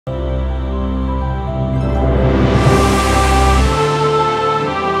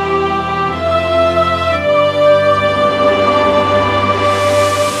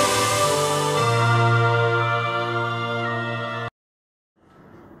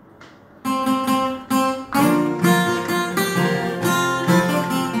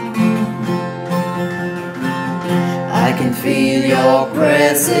feel your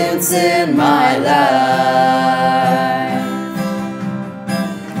presence in my life.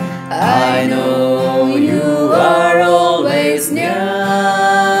 I know you are always near.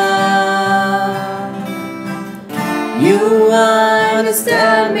 You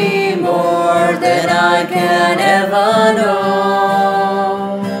understand me more than I can ever know.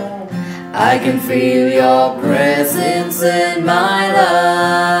 I can feel your presence in my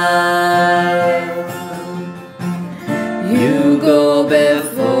life. You go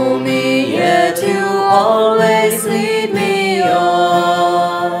before me, yet you always lead me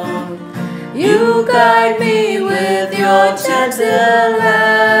on. You guide me with your gentle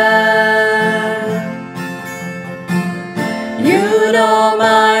hand. You know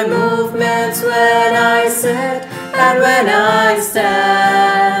my movements when I sit and when I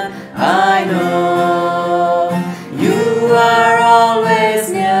stand. I know you are always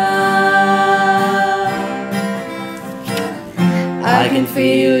near. I can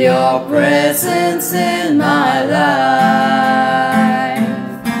feel your presence in my life.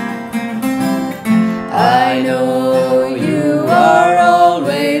 I know you are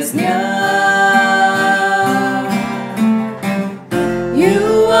always near.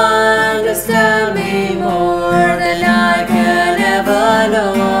 You understand me more than I can ever know.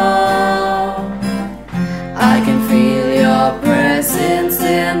 I can feel your presence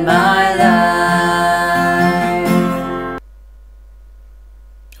in my life.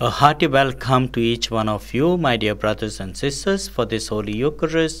 A hearty welcome to each one of you, my dear brothers and sisters, for this Holy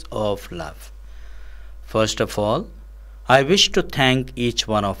Eucharist of love. First of all, I wish to thank each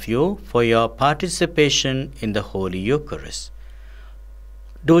one of you for your participation in the Holy Eucharist.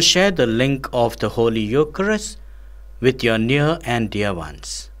 Do share the link of the Holy Eucharist with your near and dear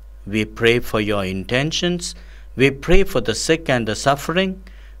ones. We pray for your intentions. We pray for the sick and the suffering.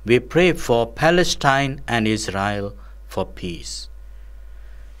 We pray for Palestine and Israel for peace.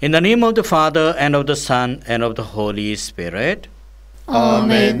 In the name of the Father, and of the Son, and of the Holy Spirit.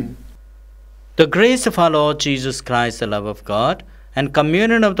 Amen. The grace of our Lord Jesus Christ, the love of God, and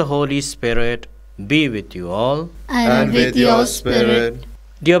communion of the Holy Spirit be with you all. And with your spirit.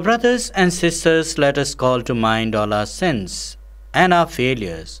 Dear brothers and sisters, let us call to mind all our sins and our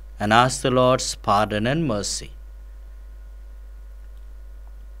failures and ask the Lord's pardon and mercy.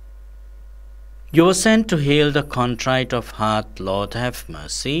 You were sent to heal the contrite of heart. Lord, have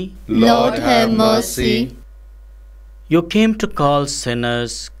mercy. Lord, have mercy. You came to call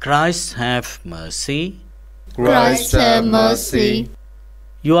sinners. Christ, have mercy. Christ, have mercy.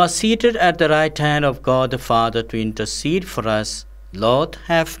 You are seated at the right hand of God the Father to intercede for us. Lord,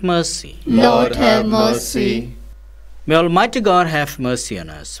 have mercy. Lord, have mercy. May Almighty God have mercy on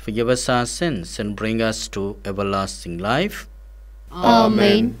us, forgive us our sins, and bring us to everlasting life.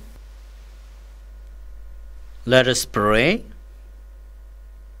 Amen. Let us pray.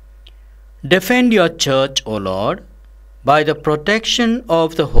 Defend your church, O Lord, by the protection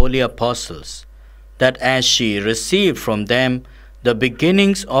of the holy apostles, that as she received from them the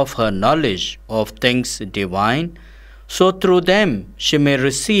beginnings of her knowledge of things divine, so through them she may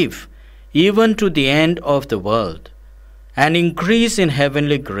receive, even to the end of the world, an increase in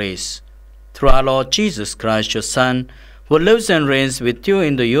heavenly grace, through our Lord Jesus Christ, your Son, who lives and reigns with you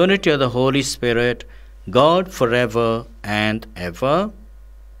in the unity of the Holy Spirit, God forever and ever.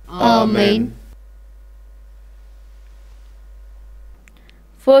 Amen.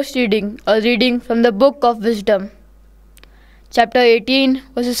 First reading, a reading from the Book of Wisdom. Chapter 18,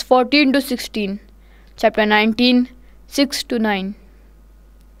 verses 14 to 16. Chapter 19, 6 to 9.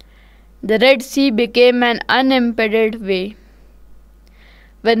 The Red Sea became an unimpeded way.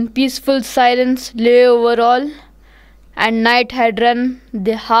 When peaceful silence lay over all, and night had run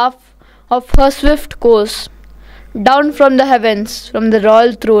the half of her swift course, down from the heavens, from the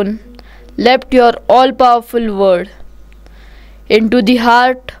royal throne, leapt your all-powerful word. Into the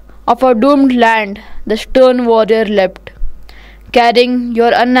heart of a doomed land the stern warrior leapt, carrying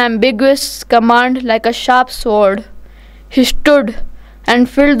your unambiguous command like a sharp sword. He stood and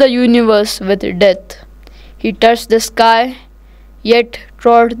filled the universe with death. He touched the sky, yet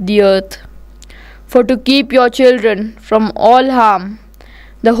trod the earth. For to keep your children from all harm,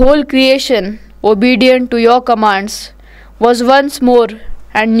 the whole creation, obedient to your commands, was once more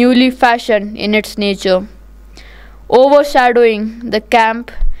and newly fashioned in its nature. Overshadowing the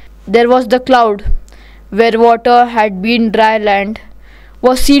camp, there was the cloud, where water had been dry land,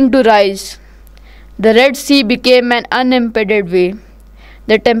 was seen to rise. The Red Sea became an unimpeded way,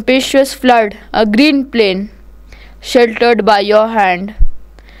 the tempestuous flood a green plain, sheltered by your hand.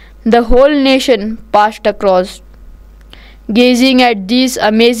 The whole nation passed across. Gazing at these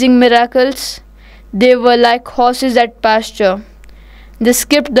amazing miracles, They were like horses at pasture. They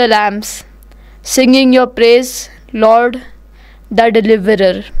skipped the lambs, singing your praise, Lord, the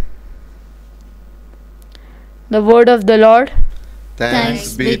deliverer. The word of the Lord.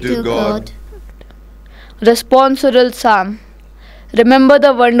 Thanks be to God. Responsorial Psalm. Remember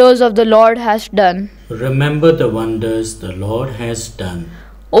the wonders of the Lord has done. Remember the wonders the Lord has done.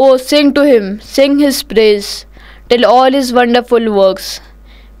 Oh, sing to him, sing his praise, tell all his wonderful works.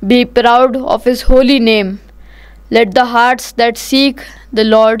 Be proud of his holy name. Let the hearts that seek the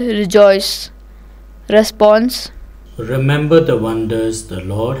Lord rejoice. Response. Remember the wonders the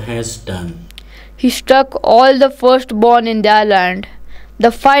Lord has done. He struck all the firstborn in their land,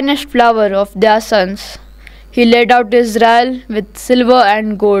 the finest flower of their sons. He led out Israel with silver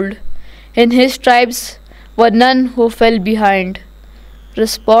and gold. In his tribes were none who fell behind.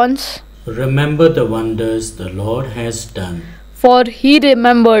 Response. Remember the wonders the Lord has done. For he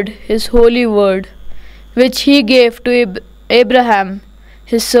remembered his holy word, which he gave to Abraham,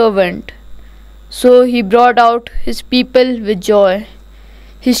 his servant. So he brought out his people with joy,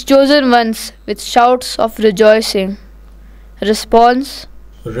 his chosen ones with shouts of rejoicing. Response.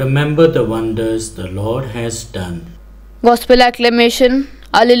 Remember the wonders the Lord has done. Gospel acclamation.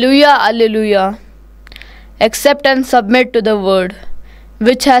 Alleluia, Alleluia. Accept and submit to the word,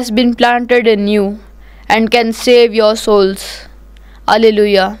 which has been planted in you and can save your souls.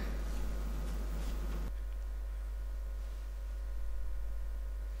 Alleluia.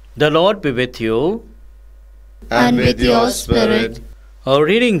 The Lord be with you. And with your spirit. A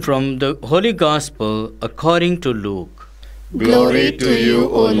reading from the Holy Gospel according to Luke. Glory to you,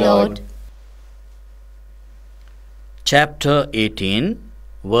 O Lord. Chapter 18,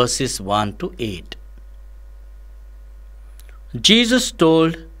 verses 1 to 8. Jesus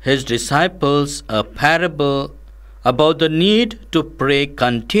told his disciples a parable about the need to pray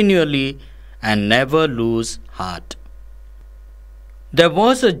continually and never lose heart. There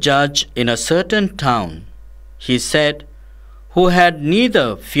was a judge in a certain town, he said, who had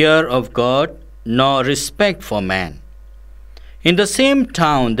neither fear of God nor respect for man. In the same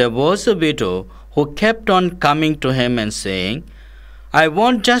town there was a widow who kept on coming to him and saying, I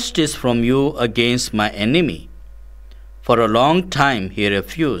want justice from you against my enemy. For a long time he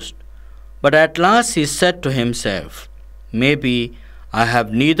refused, but at last he said to himself, Maybe I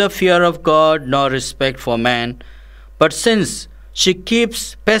have neither fear of God nor respect for man, but since she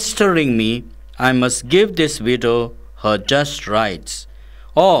keeps pestering me, I must give this widow her just rights,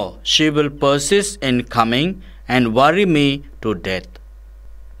 or she will persist in coming and worry me to death.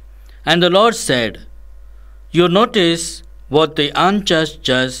 And the Lord said, You notice what the unjust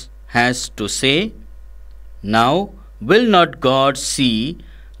judge has to say? Now will not God see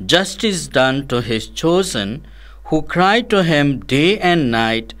justice done to his chosen, who cry to him day and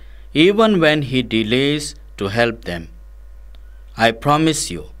night, even when he delays to help them? I promise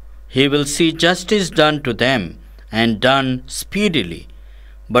you, he will see justice done to them, and done speedily.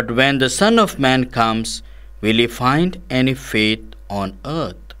 But when the Son of Man comes, will he find any faith on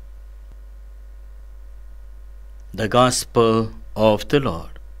earth? The Gospel of the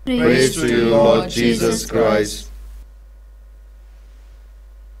Lord. Praise to you, Lord Jesus Christ.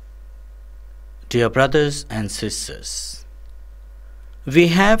 Dear brothers and sisters, we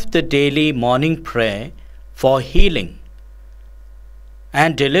have the daily morning prayer for healing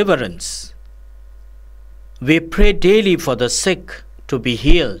and deliverance. We pray daily for the sick to be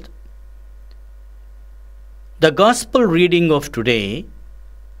healed. The Gospel reading of today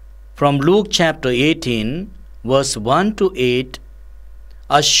from Luke chapter 18, verse 1 to 8,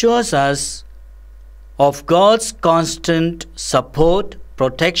 assures us of God's constant support,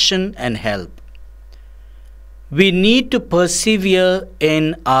 protection, and help. We need to persevere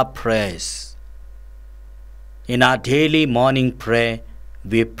in our prayers. In our daily morning prayer,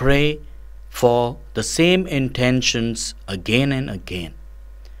 we pray for the same intentions again and again,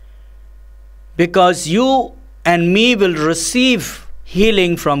 because you and me will receive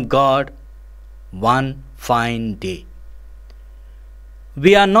healing from God one fine day.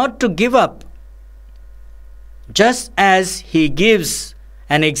 We are not to give up, just as he gives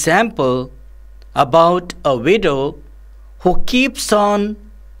an example about a widow who keeps on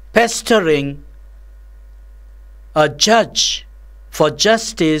pestering a judge for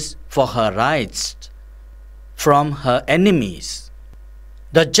justice for her rights from her enemies.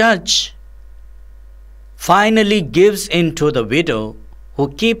 The judge finally gives in to the widow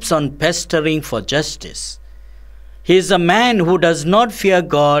who keeps on pestering for justice. He is a man who does not fear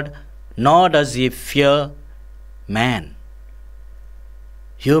God, nor does he fear man,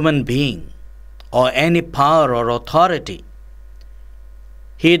 human being, or any power or authority.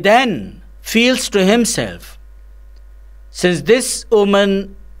 He then feels to himself, since this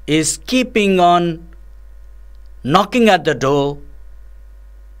woman is keeping on knocking at the door,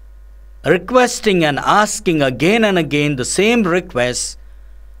 requesting and asking again and again the same request,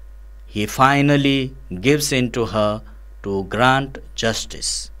 he finally gives in to her to grant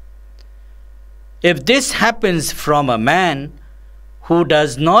justice. If this happens from a man who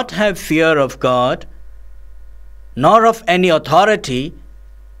does not have fear of God, nor of any authority,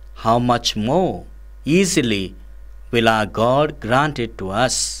 how much more easily will our God grant it to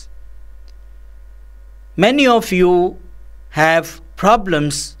us? Many of you have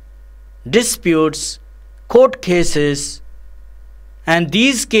problems, disputes, court cases, and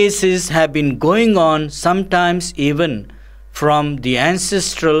these cases have been going on sometimes even from the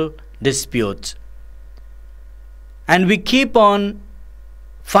ancestral disputes. And we keep on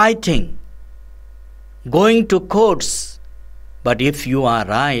fighting, going to courts, but if you are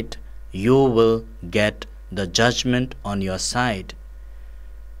right, you will get the judgment on your side.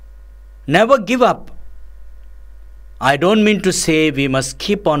 Never give up. I don't mean to say we must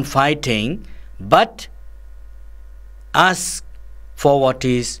keep on fighting, but ask for what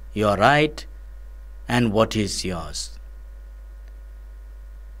is your right and what is yours.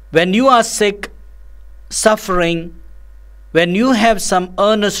 When you are sick, suffering, when you have some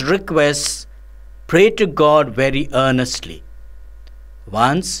earnest requests, pray to God very earnestly.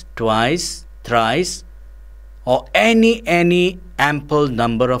 Once, twice, thrice, or any ample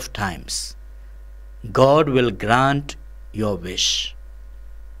number of times. God will grant your wish.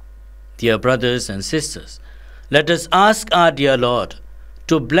 Dear brothers and sisters, let us ask our dear Lord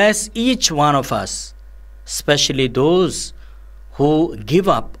to bless each one of us, especially those who give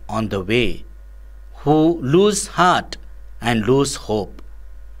up on the way, who lose heart and lose hope,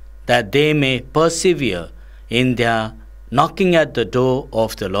 that they may persevere in their knocking at the door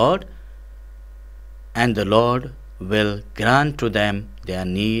of the Lord, and the Lord will grant to them their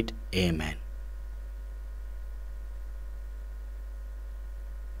need. Amen.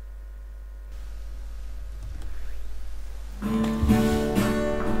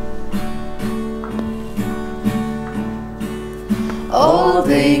 All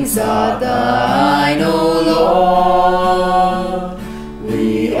things are thine, O Lord.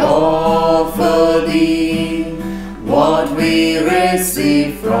 We offer thee what we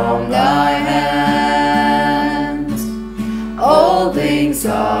receive from thy hands. All things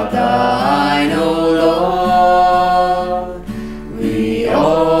are thine, O Lord. We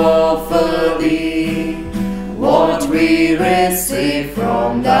offer thee what we receive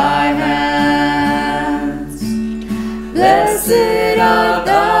from thy hands. Blessed art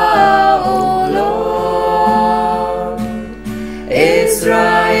thou, O Lord,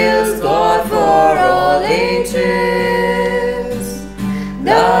 Israel's God for all ages.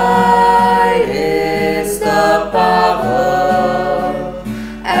 Thine is the power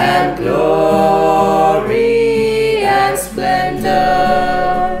and glory and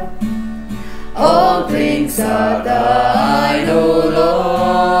splendor. All things are thine, O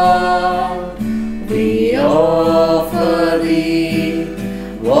Lord. We offer thee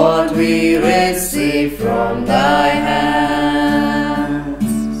what we receive from thy hands.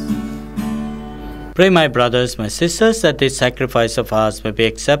 Pray, my brothers, my sisters, that this sacrifice of ours may be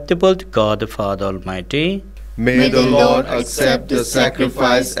acceptable to God the Father Almighty. May the Lord accept the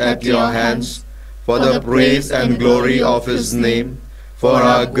sacrifice at your hands for the praise and glory of his name, for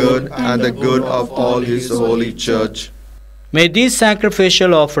our good and the good of all his holy church. May these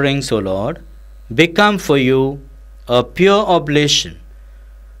sacrificial offerings, O Lord, become for you a pure oblation,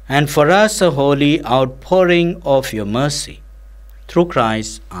 and for us a holy outpouring of your mercy. Through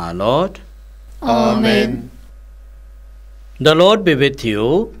Christ our Lord. Amen. The Lord be with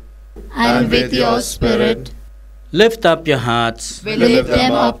you. And with your spirit, Lift up your hearts. we lift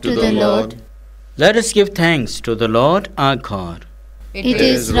them up to the Lord. Let us give thanks to the Lord our God. It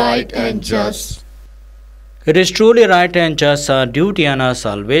is right and just. It is truly right and just, our duty and our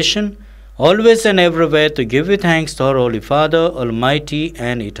salvation, always and everywhere to give you thanks to our Holy Father, Almighty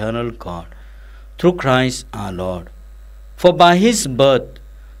and Eternal God, through Christ our Lord. For by his birth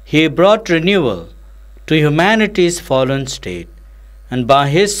he brought renewal to humanity's fallen state, and by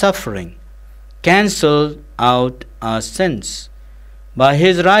his suffering cancelled out our sins. By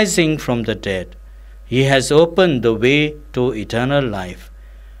his rising from the dead, he has opened the way to eternal life,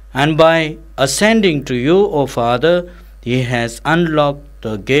 and by ascending to you, O Father, he has unlocked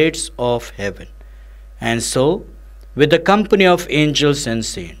the gates of heaven. And so, with the company of angels and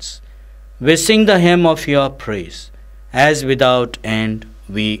saints, we sing the hymn of your praise, as without end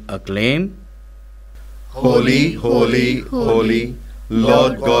we acclaim. Holy, holy, holy,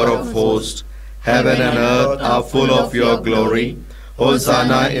 Lord God of hosts. Heaven and earth are full of your glory.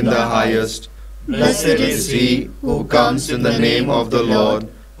 Hosanna in the highest. Blessed is he who comes in the name of the Lord.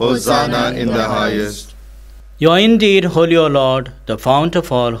 Hosanna in the highest. You are indeed holy, O Lord, the fount of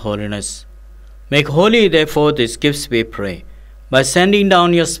all holiness. Make holy, therefore, these gifts, we pray, by sending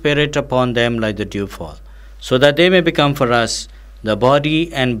down your Spirit upon them like the dewfall, so that they may become for us the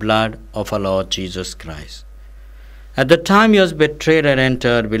body and blood of our Lord Jesus Christ. At the time he was betrayed and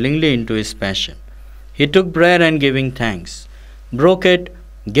entered willingly into his passion, he took bread and giving thanks, broke it,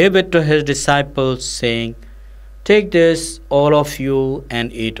 gave it to his disciples, saying, "Take this, all of you,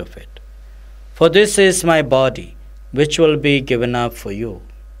 and eat of it. For this is my body, which will be given up for you."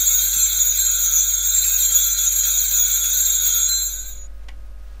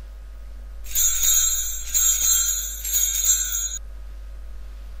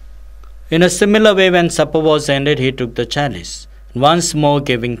 In a similar way, when supper was ended, he took the chalice, and once more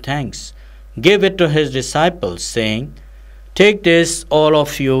giving thanks, gave it to his disciples, saying, "Take this, all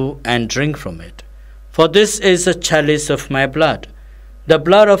of you, and drink from it. For this is the chalice of my blood, the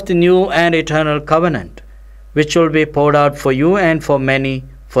blood of the new and eternal covenant, which will be poured out for you and for many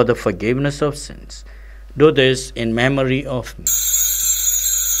for the forgiveness of sins. Do this in memory of me."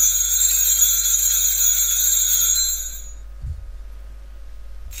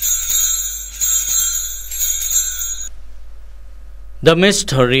 The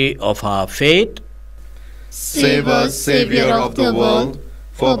mystery of our faith. Save us, Saviour of the world,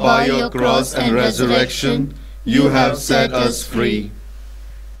 for by your cross and resurrection you have set us free.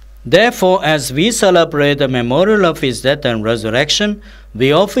 Therefore, as we celebrate the memorial of his death and resurrection,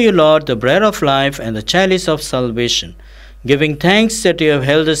 we offer you, Lord, the bread of life and the chalice of salvation, giving thanks that you have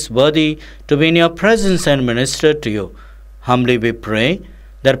held us worthy to be in your presence and minister to you. Humbly we pray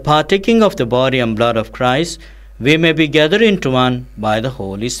that partaking of the body and blood of Christ, we may be gathered into one by the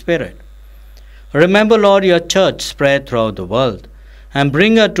Holy Spirit. Remember, Lord, your church spread throughout the world, and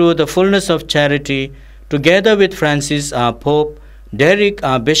bring her to the fullness of charity, together with Francis, our Pope, Derek,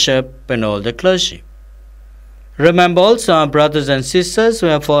 our Bishop, and all the clergy. Remember also our brothers and sisters who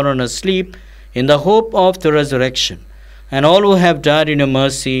have fallen asleep in the hope of the resurrection, and all who have died in your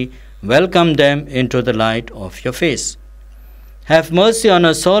mercy, welcome them into the light of your face. Have mercy on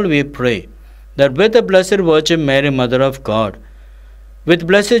us all, we pray, that with the Blessed Virgin Mary, Mother of God, with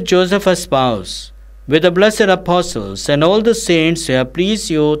blessed Joseph, our spouse, with the blessed apostles, and all the saints who have pleased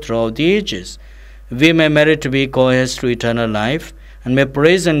you throughout the ages, we may merit to be co-heirs to eternal life, and may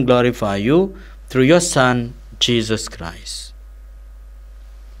praise and glorify you through your Son, Jesus Christ.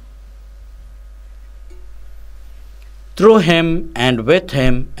 Through him, and with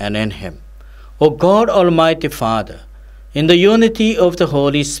him, and in him, O God, Almighty Father, in the unity of the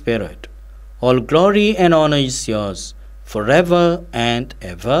Holy Spirit, all glory and honor is yours, forever and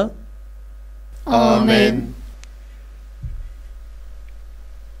ever. Amen.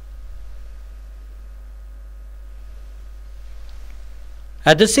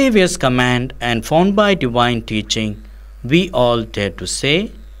 At the Saviour's command and formed by divine teaching, we all dare to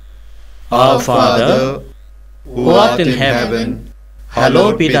say, Our Father, who art in heaven,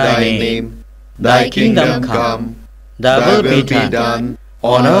 hallowed be thy name. Thy kingdom come, thy will be done,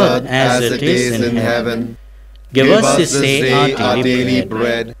 on earth as it is in heaven. Give us this day our daily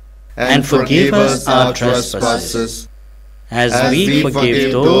bread, and forgive us our trespasses, as we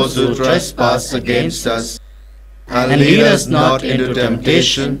forgive those who trespass against us. And lead us not into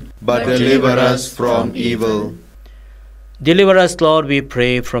temptation, but deliver us from evil. Deliver us, Lord, we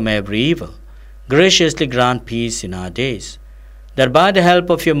pray, from every evil. Graciously grant peace in our days, that by the help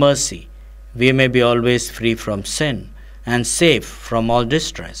of your mercy we may be always free from sin and safe from all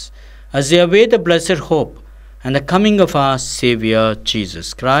distress, as we await the blessed hope and the coming of our Saviour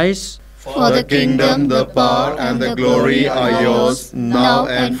Jesus Christ. For the kingdom, the power, and the glory are yours, now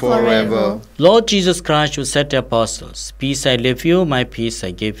and forever. Lord Jesus Christ, you said to your apostles, "Peace I leave you, my peace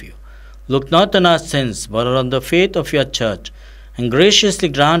I give you. Look not on our sins, but on the faith of your church, and graciously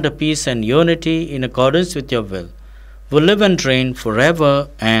grant a peace and unity in accordance with your will, who live and reign forever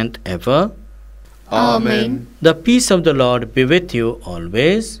and ever." Amen. The peace of the Lord be with you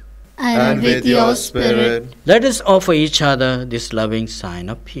always. And with your spirit. Let us offer each other this loving sign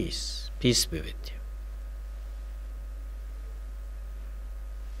of peace. Peace be with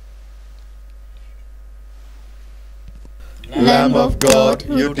you. Lamb of God,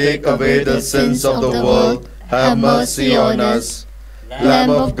 you take away the sins of the world, have mercy on us. Lamb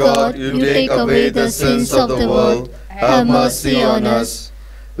of God, you take away the sins of the world, have mercy on us.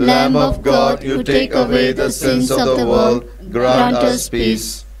 Lamb of God, you take away the sins of the world, grant us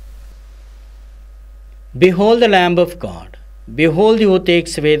peace. Behold the Lamb of God. Behold, he who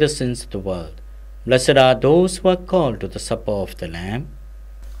takes away the sins of the world. Blessed are those who are called to the supper of the Lamb.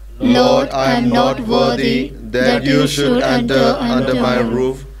 Lord, I am not worthy that you should enter under my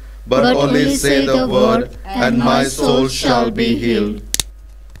roof, but only say the word, and my soul shall be healed.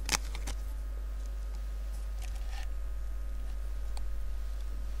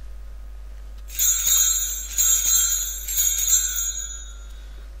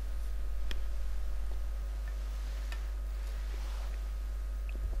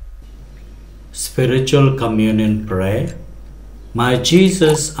 Spiritual Communion Prayer. My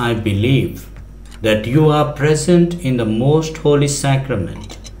Jesus, I believe that you are present in the most holy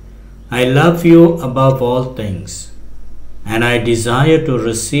sacrament. I love you above all things, and I desire to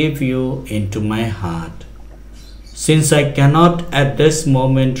receive you into my heart. Since I cannot at this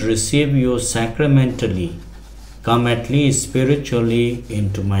moment receive you sacramentally, come at least spiritually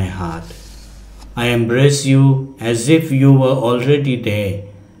into my heart. I embrace you as if you were already there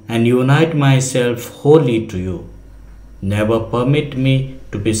and unite myself wholly to you. Never permit me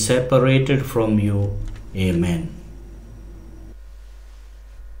to be separated from you. Amen.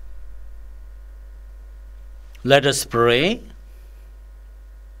 Let us pray.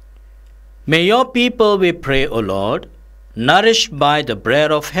 May your people, we pray, O Lord, nourished by the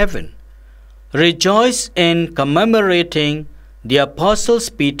bread of heaven, rejoice in commemorating the apostles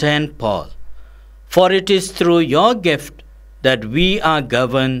Peter and Paul, for it is through your gift that we are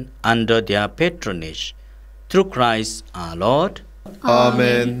governed under their patronage. Through Christ our Lord.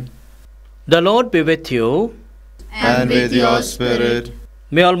 Amen. The Lord be with you. And with your spirit.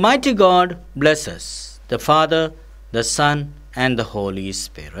 May Almighty God bless us, the Father, the Son, and the Holy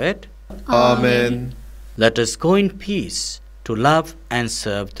Spirit. Amen. Let us go in peace to love and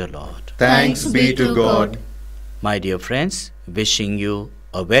serve the Lord. Thanks be to God. My dear friends, wishing you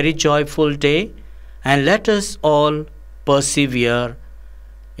a very joyful day, and let us all persevere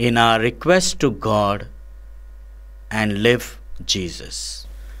in our request to God and live Jesus.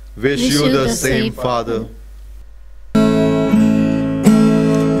 Wish you the same, Father.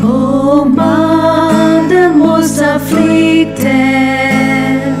 O Mother most afflicted,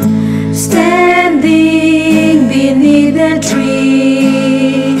 standing beneath the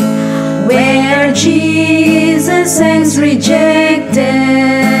tree where Jesus hangs rejected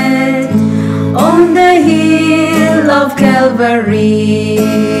on the hill of Calvary.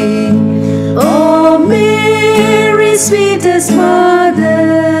 O Mary, sweetest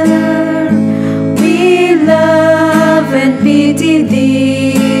Mother, we love and pity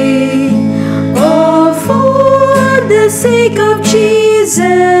thee. Oh, for the sake of Jesus,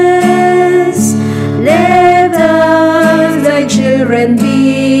 let us thy children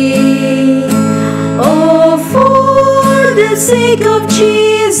be. Oh, for the sake of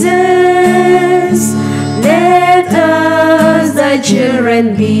Jesus, let us thy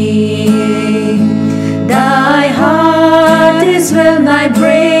children be. Thy heart is well nigh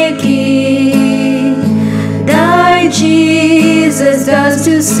breaking, thy Jesus does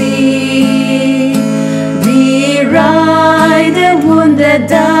to see thee ride the wounded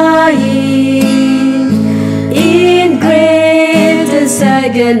dying in greatest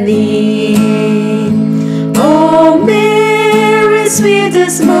agony. O Mary,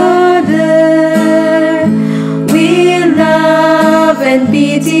 sweetest Mother, we love and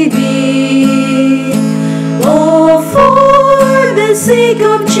pity thee. Oh, for the sake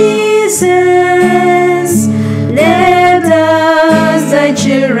of Jesus, let us thy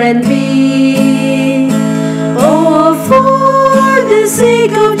children be. Oh, for the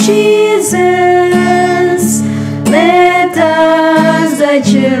sake of Jesus, let us thy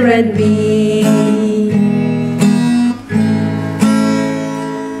children be.